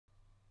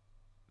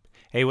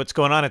Hey, what's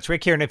going on? It's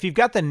Rick here. And if you've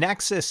got the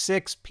Nexus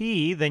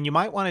 6P, then you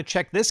might want to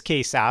check this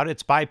case out.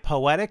 It's by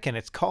Poetic and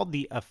it's called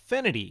the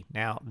Affinity.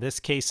 Now,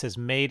 this case has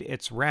made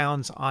its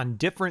rounds on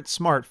different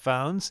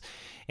smartphones.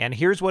 And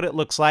here's what it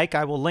looks like.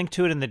 I will link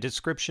to it in the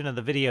description of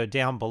the video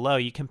down below.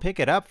 You can pick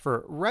it up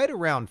for right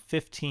around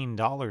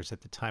 $15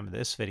 at the time of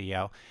this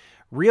video.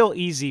 Real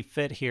easy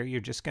fit here.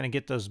 You're just going to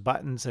get those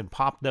buttons and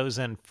pop those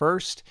in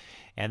first,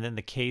 and then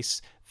the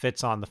case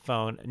fits on the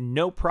phone.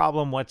 No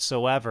problem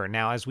whatsoever.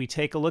 Now, as we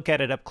take a look at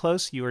it up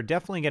close, you are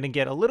definitely going to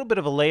get a little bit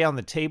of a lay on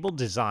the table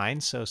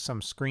design, so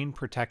some screen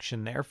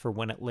protection there for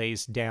when it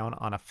lays down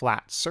on a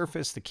flat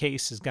surface. The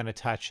case is going to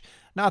touch,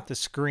 not the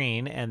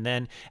screen. And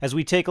then as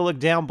we take a look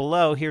down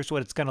below, here's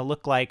what it's going to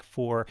look like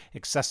for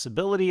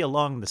accessibility.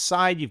 Along the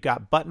side, you've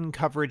got button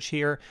coverage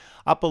here.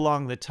 Up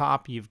along the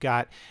top, you've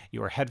got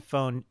your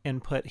headphone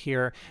input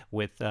here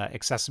with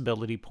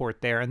accessibility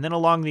port there. And then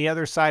along the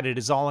other side, it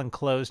is all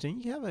enclosed,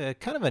 and you have a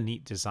kind of a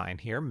neat design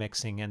here,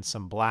 mixing in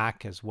some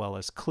black as well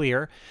as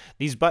clear.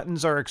 These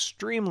buttons are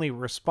extremely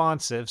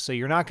responsive, so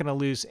you're not going to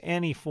lose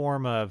any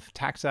form of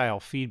tactile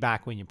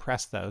feedback when you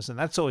press those, and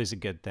that's always a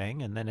good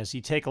thing. And then as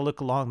you take a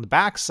look along the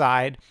back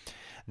side,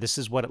 this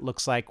is what it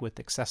looks like with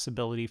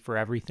accessibility for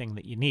everything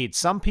that you need.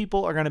 Some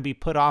people are going to be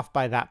put off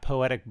by that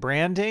Poetic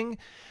branding,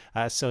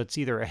 so it's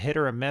either a hit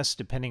or a miss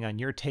depending on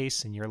your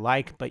taste and your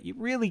like, but you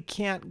really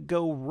can't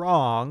go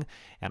wrong,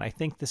 and I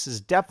think this is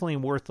definitely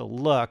worth a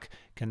look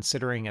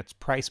considering its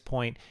price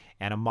point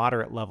and a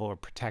moderate level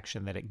of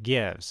protection that it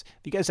gives.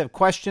 If you guys have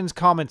questions,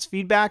 comments,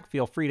 feedback,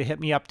 feel free to hit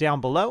me up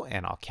down below,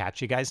 and I'll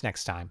catch you guys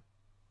next time.